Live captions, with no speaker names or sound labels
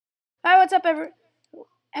what's up,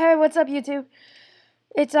 Hey, what's up, YouTube?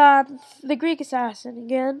 It's the Greek Assassin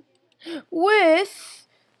again with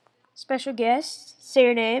special guest. Say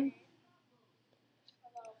your name.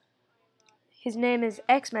 His name is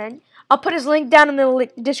Xman. I'll put his link down in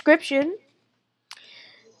the description.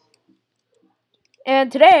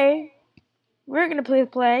 And today we're gonna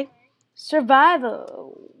play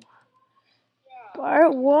Survival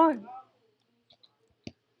Part 1.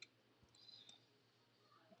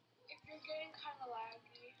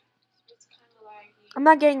 I'm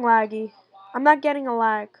not getting laggy. I'm not getting a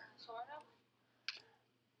lag.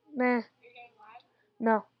 Nah.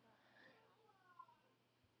 No.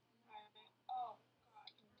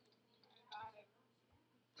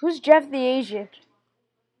 Who's Jeff the Asian?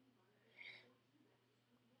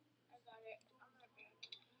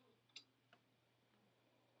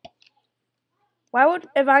 Why would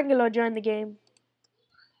Evangelo join the game?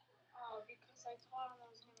 Because I told him I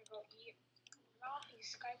was gonna go eat. Now if he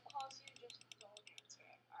Skype calls you, just don't answer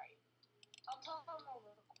it. Alright. I'll tell him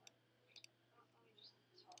over the call.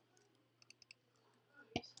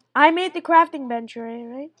 I made the crafting bench,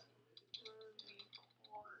 right?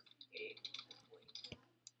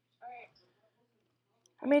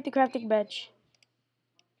 I made the crafting bench.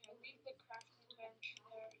 I'll leave the crafting bench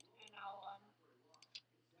there, and I'll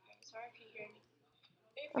okay, sorry if you hear me.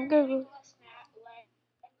 If I'm you're good. getting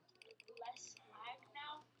less lag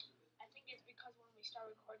now, I think it's because when we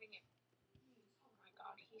start recording it. Oh my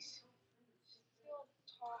god, he's still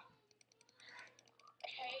talking.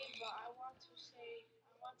 Hey, but I want to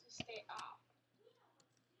stay off.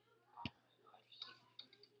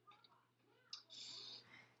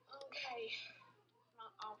 Okay. I'm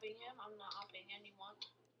not offing him. I'm not offing anyone.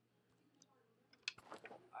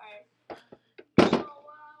 Alright. So,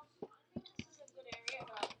 I think this is a good area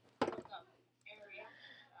to look up area.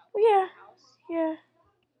 Yeah. House. Yeah. And,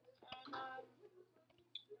 I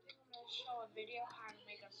think I'm going to show a video how to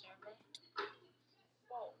make a server.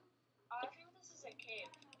 Whoa. I think this is a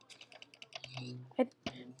cave.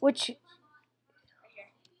 Which... Right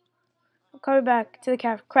here. I'm coming back to the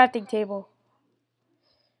crafting table.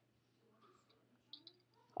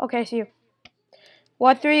 Okay, see you.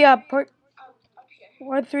 Want three Up here.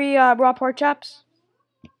 want three raw pork chops?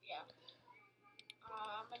 Yeah.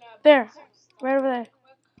 I'm gonna There, right over there.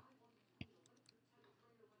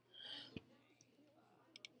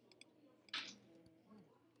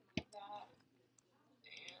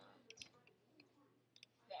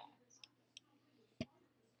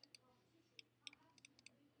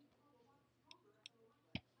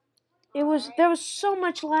 There was so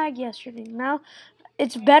much lag yesterday. Now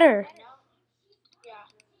it's better. Yeah.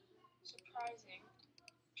 Surprising.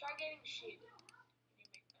 Try getting sheep.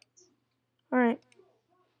 Alright.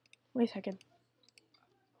 Wait a second.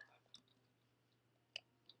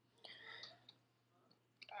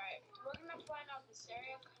 Alright, we're gonna find out this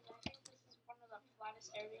area because I think this is one of the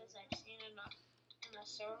flattest areas I've seen in a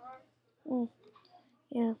server. Yeah.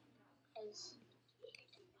 Yeah.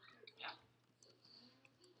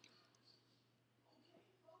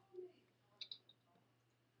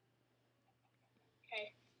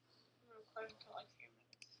 Okay. I'm gonna record until like 3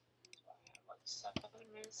 minutes. So I have like 7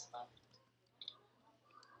 minutes left.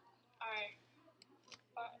 Alright.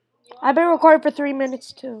 I've been recording for 3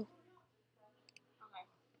 minutes too. Okay.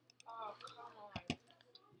 Oh, come on.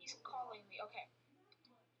 He's calling me. Okay.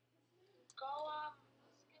 Go, let's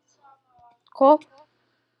get some, Cool?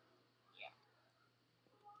 yeah.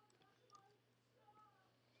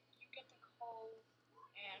 You get the coal,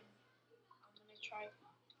 and I'm gonna try to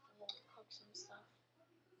cook some stuff.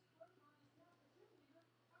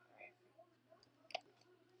 Alright.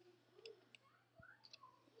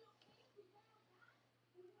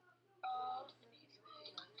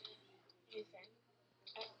 Anything.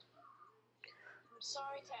 I'm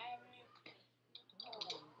sorry to everyone.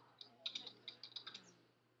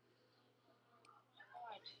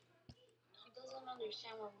 God, he doesn't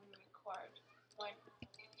understand when we record. When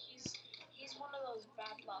he's one of those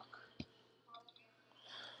bad luck.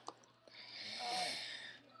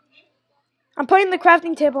 I'm putting the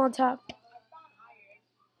crafting table on top. I found iron.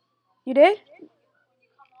 You did? When you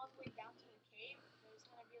come all the way down to the cave, there's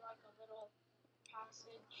gonna be like a little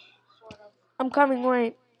passage, sort of. I'm coming,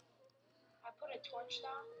 wait. I put a torch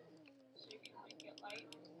down so you can like get light.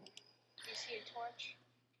 You see a torch?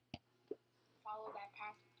 Follow that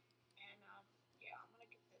path, and yeah, I'm gonna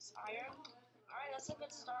get this iron. All right, that's a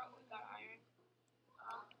good start. We got iron.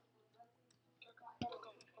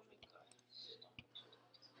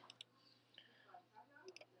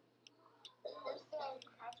 Where's the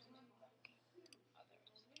crafting?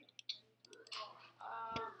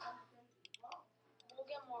 We'll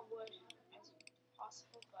get more wood as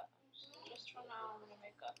possible, but just for now, I'm gonna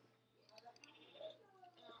make a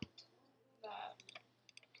that.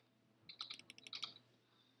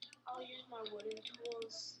 I'll use my wooden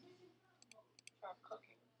tools for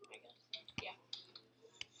cooking, I guess. Yeah.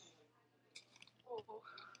 Oh,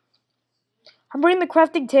 I'm bringing the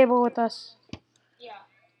crafting table with us. yeah,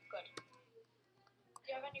 good. Do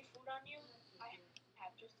you have any food on you? I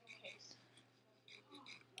have, just in case. Like,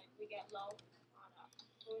 we get low on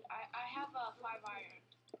food. I have a 5 iron,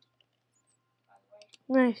 by the way.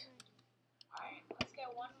 Nice. Alright, let's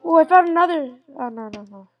get one Oh, more. I found another. Oh, no. I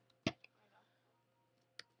know.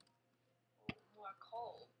 More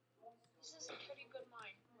coal. This is a pretty good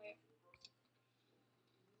mine. Wait.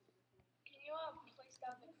 Can you place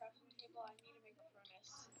down the crafting table? I need to make a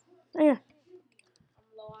furnace. Oh, yeah. I'm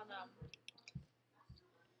low on food.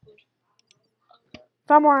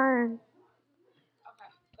 Found more iron. Okay,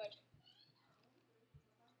 good.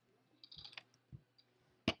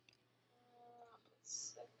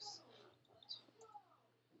 Six.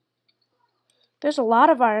 There's a lot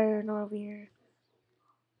of iron over here.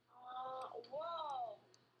 Whoa!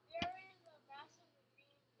 There is a massive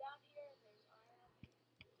ravine down here.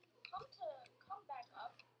 There's iron. Come back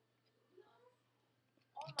up.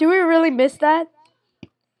 Oh Do we really miss that?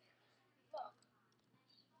 Look.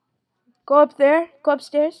 Go up there. Go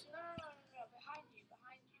upstairs. No. Behind you.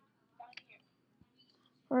 Down here.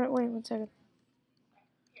 Alright, wait 1 second.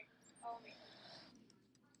 Okay, here. Follow me.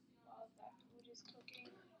 While that food is cooking,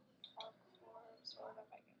 talk for sort of,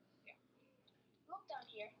 I guess. Yeah. Look down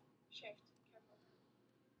here. Shift. Careful.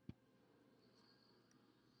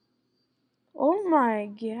 Oh my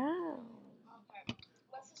god. Okay.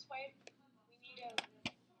 Let's just wait. We need to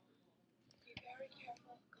be very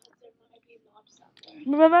careful because there might be mobs out there.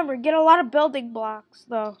 Remember, get a lot of building blocks,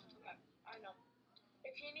 though. Okay, I know.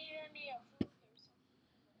 If you need any food, there's some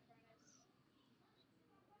furnace.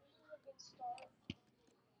 This is a good start.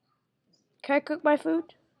 Can I cook my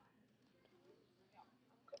food? Yeah, I'm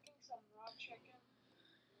cooking some raw chicken.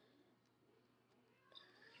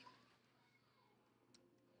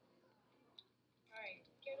 Alright,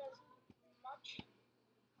 get as much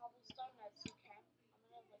cobblestone as you can. I'm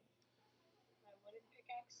gonna have my wooden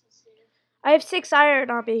pickaxe to see if. I have 6 iron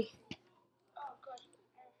on me. Oh, good.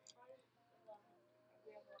 I have 5 of them.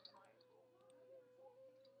 We have 1 mine.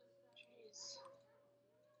 Jeez.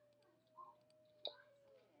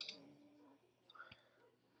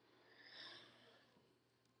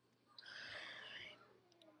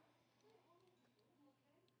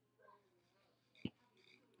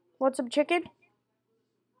 Want some chicken?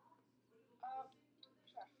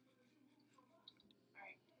 Sure.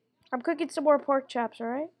 Alright. I'm cooking some more pork chops,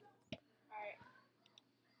 alright? Alright.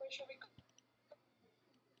 Wait, should we cook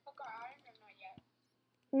our iron or not yet?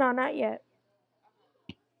 No, not yet.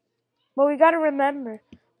 But we gotta remember,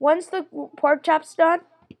 once the pork chop's done,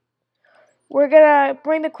 we're gonna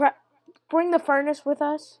bring the furnace with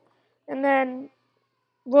us, and then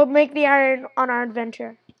we'll make the iron on our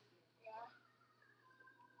adventure. Yeah.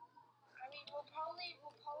 I mean, we'll probably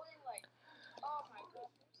like. Oh my god,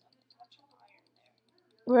 there's a bunch of iron there.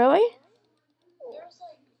 Really? There's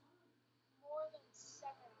like more than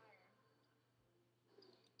 7 iron.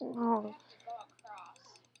 Oh. We have to go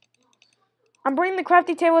across. I'm bringing the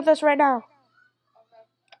crafting table with us right now. Okay. I'm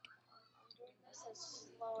doing this as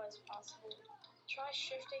slow as possible. Try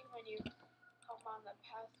shifting when you come on the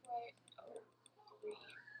pathway. Oh, green.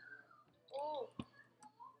 Oh,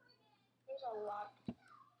 there's a lot.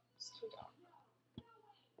 It's too dark.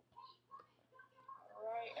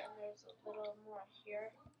 Alright, and there's a little more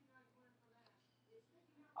here.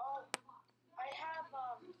 Oh, I have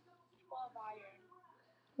 12 iron.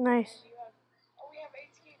 Nice. We have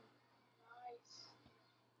 18. Nice.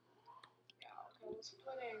 Yeah, okay, we'll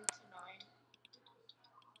split it into 9.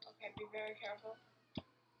 Okay, be very careful.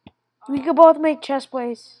 We could both make chest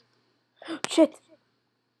plates. Shit.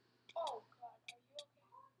 Oh god, are you okay?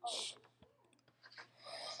 Oh.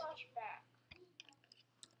 Slash back.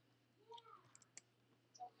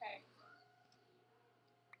 It's okay.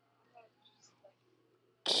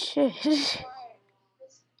 Shit. This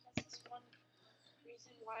is one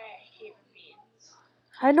reason why I hate beans.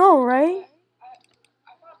 I know, right?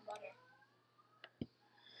 I got butter.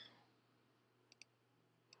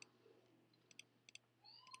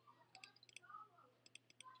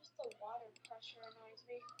 Just the water pressure annoys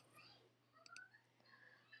me.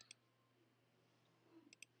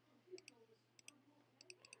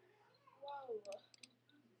 Whoa.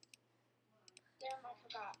 Damn, I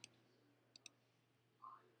forgot.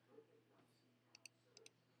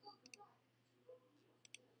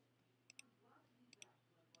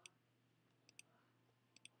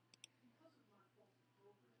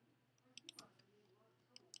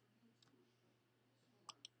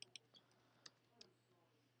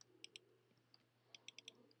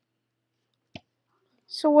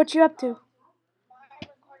 So what you up to? My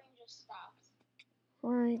recording just stopped.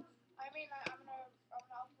 Alright. I mean, I'm gonna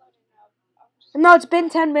upload it now. No, it's been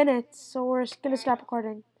 10 minutes, so we're gonna stop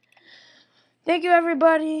recording. Thank you,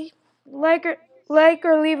 everybody. Like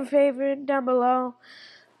or leave a favorite down below.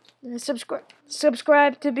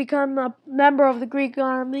 Subscribe to become a member of the Greek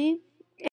Army.